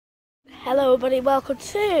Hello everybody, welcome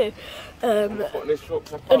to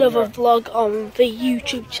another vlog on the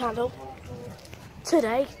YouTube channel.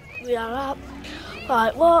 Today we are at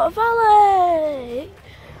Lightwater Valley.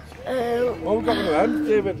 What have we got in the end,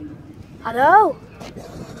 David? I know.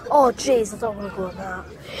 Oh jeez, I don't want to go on that.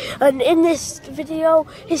 And in this video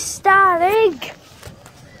is starring...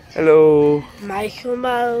 Hello. Michael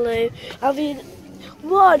Marley. I mean,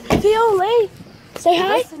 one, the only. Say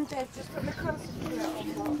hi.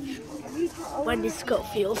 Wendy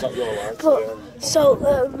Scottfield. But so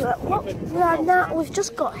what we are now, we've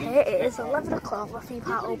just got here. It is 11 o'clock. The theme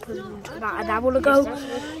park opened about an hour ago.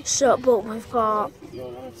 So, but we've got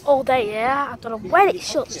all day here. I don't know when it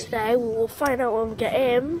shuts today. We'll find out when we get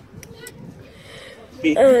in.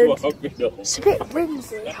 And it's a bit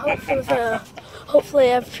windy. Hopefully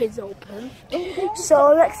everything's open.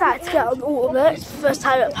 So I'm excited to get on the ultimate. It's the first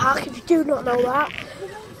time at the park. If you do not know that,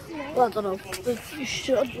 well, I don't know. You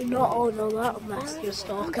should not all know that unless you're a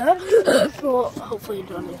stalker. But hopefully you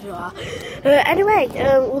don't if you are. Anyway,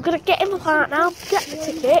 we're gonna get in the park now, get the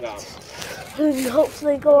ticket, and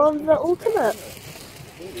hopefully go on the ultimate.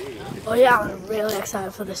 Oh yeah, I'm really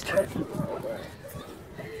excited for this trip.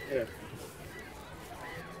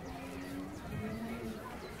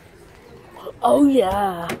 Oh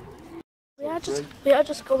yeah. We are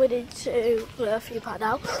just going into the theme park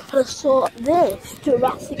now, and I saw this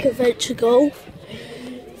Jurassic Adventure Golf.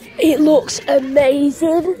 It looks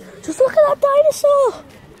amazing. Just look at that dinosaur.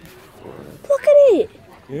 Look at it.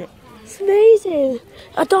 Yeah. It's amazing.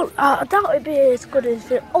 I doubt it'd be as good as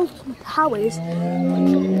the Ultimate Powers.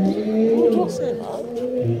 What's it, man?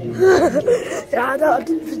 Yeah, I don't.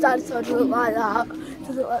 The dinosaur doesn't like that.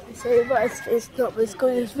 Doesn't let me say it, but it's not as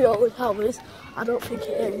good as the Ultimate Powers. I don't think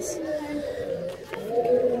it is.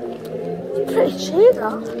 It's pretty cheap,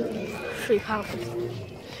 that.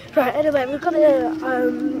 £3. Right, anyway, we're gonna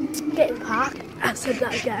get in the park. I said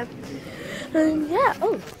that again. And yeah,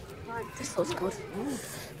 oh, this looks good.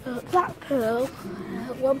 Black Pearl,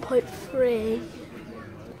 1.3.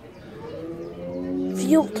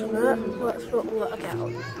 The ultimate, let's work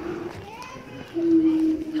out.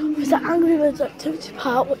 There's the Angry Birds activity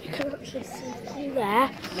park, what you can actually see from there.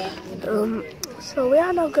 So we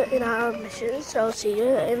are now getting our mission, so I'll see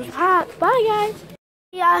you in the park. Bye guys!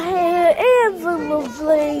 We are here in the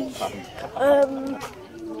lovely,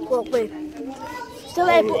 well we're still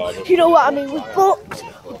here, but you know what I mean, we've booked,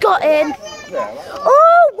 we got in.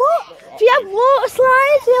 Oh what? We have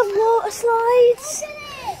water slides,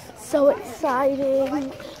 So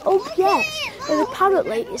exciting. Oh yes, and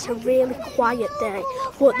apparently it's a really quiet day,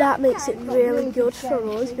 but that makes it really good for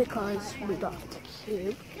us because we don't have to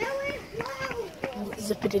queue.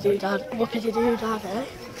 Zippity-doo-dah, whoopity-doo-dah there.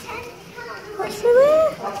 What's it?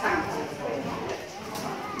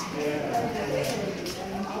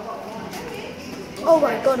 Oh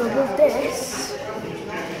my god, I love this.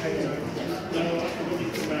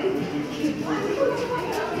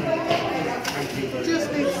 Just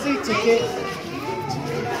need to see ticket.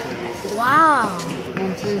 Wow.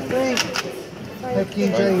 1, 2, 3. Thank you,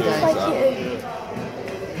 Jane. Thank you.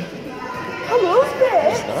 I love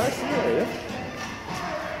this. It's nice, isn't it?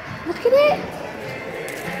 Look at it.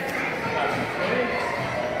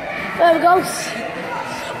 There we go.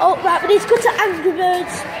 Oh, right, we need to go to Angry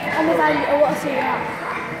Birds. And we've I want to see that.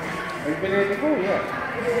 Have you been here before yet?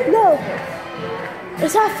 No.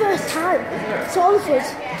 It's our first time. It's all of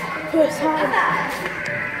us. First time.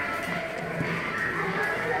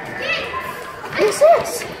 What's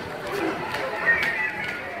this?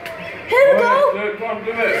 Here we go. Come on,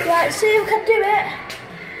 do it. Right, see who can do it.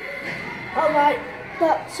 Alright,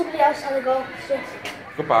 but somebody else had to go. So,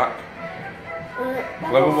 Go back.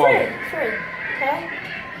 level 1. 3. Okay.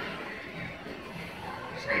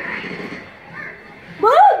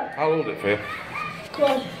 Mom! I'll hold it for you. Go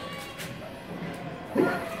on.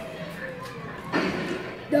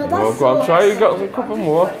 No, that's Oh, go on, try. You got a couple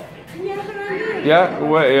more. Yeah,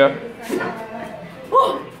 we'll wait here.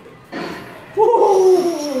 Oh!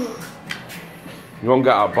 Whoa! You won't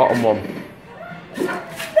get our bottom one.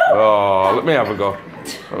 Oh, let me have a go.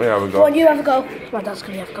 Let me have a Go go. on, you have a go. My dad's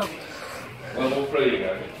gonna have a go. Level 3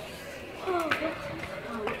 again.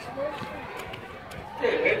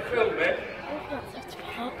 Film it.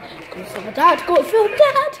 Go and film my dad. Go and film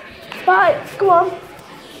dad. Right, go on.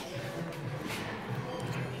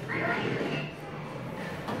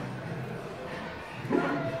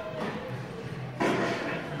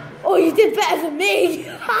 Oh, you did better than me.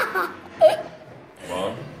 Come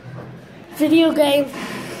on. Video game.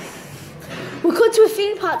 We come to a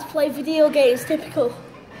theme park to play video games. Typical.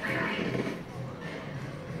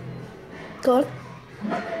 Go on.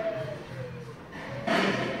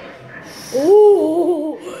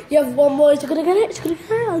 Ooh, you have one more. Is it gonna get it? It's gonna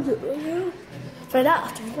get it. Find out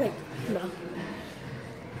after the break. No.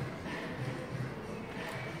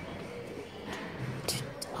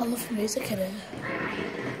 I love music in it.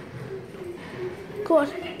 Go on.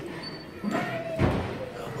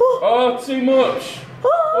 Oh, too much.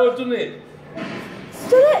 Oh, done it.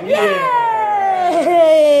 Did it? Yeah.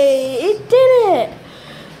 Yay! It did it.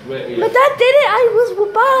 Wait, My dad did it. I was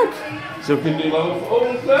bad. So we can do level 4. Oh,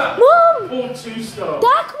 what's that? Mum! 4 2-star.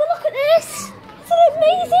 Dad, come and look at this. Isn't it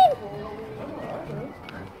amazing?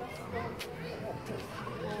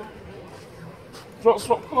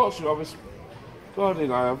 What parts you have this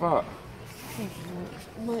garden I have that?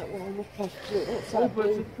 Might want to look after it. What's that? But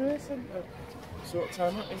it's a prayer centre. So what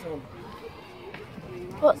time that is on?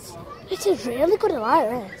 It is really good. I like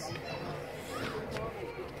this.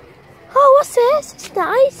 Oh, what's this? It's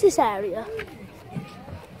nice, this area.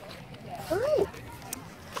 Right.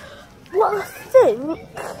 What I think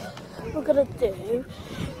we're going to do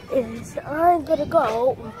is I'm going to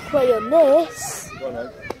go and play on this. Go on then.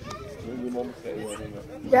 Your mum say you want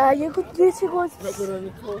Yeah, you two go on. Not going on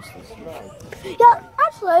the coasters, right? Yeah,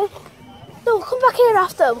 actually, no, we'll come back here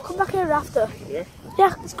after. We'll come back here after. Yeah?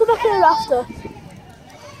 Yeah, let's go back here after.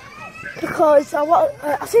 Because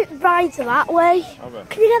I think rides are that way.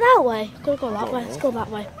 Can you get that way? I'm going to go that way. Let's go that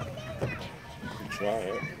way. You can try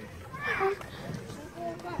it.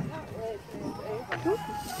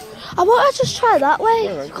 I want to just try that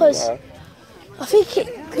way because I think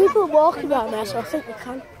people are walking around there, so I think we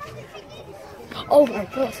can. Oh my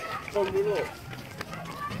god! Angry bird.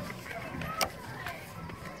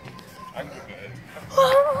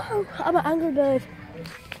 Wow, I'm an angry bird.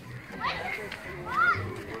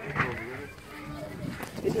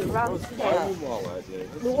 Is it round I there?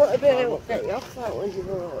 wouldn't We want to be able to get you off that when you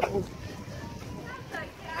go.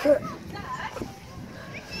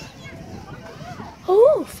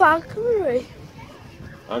 Oh, falconry.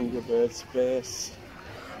 Angry bird space.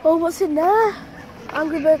 Oh, what's in there?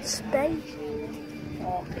 Angry bird space.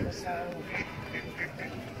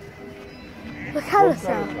 The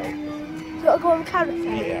carousel. You gotta go on the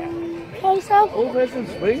carousel. Yeah. Carousel? Oh, there's some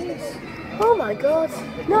swings. Oh my god.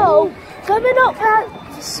 No, can we not plant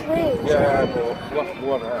the swing? Yeah, but we'll have to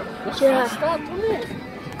go on that. Yeah.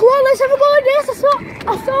 Go on, let's have a go on this.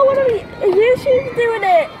 I saw one of the YouTubers doing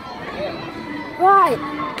it. Right.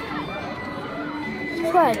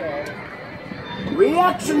 Play.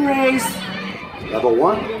 Reaction race. Level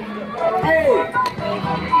 1. 8.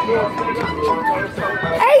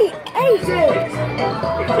 8. 6.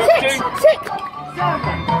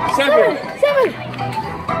 7. 7.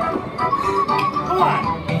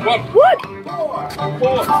 1.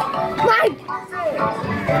 4. 9.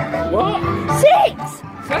 What? 6.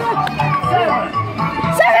 7.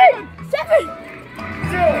 7.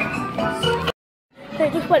 Hey,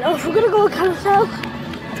 just went off. We're gonna go on carousel.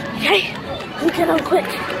 Okay, we get on quick.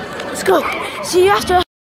 Let's go. See you after.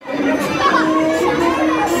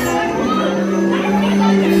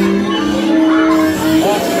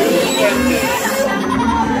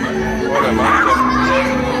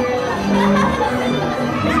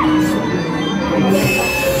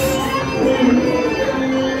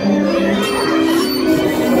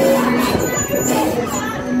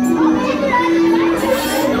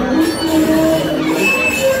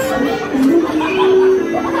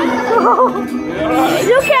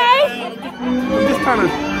 You okay? I'm just trying to...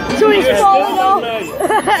 So he's falling off.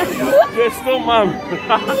 Just don't, man.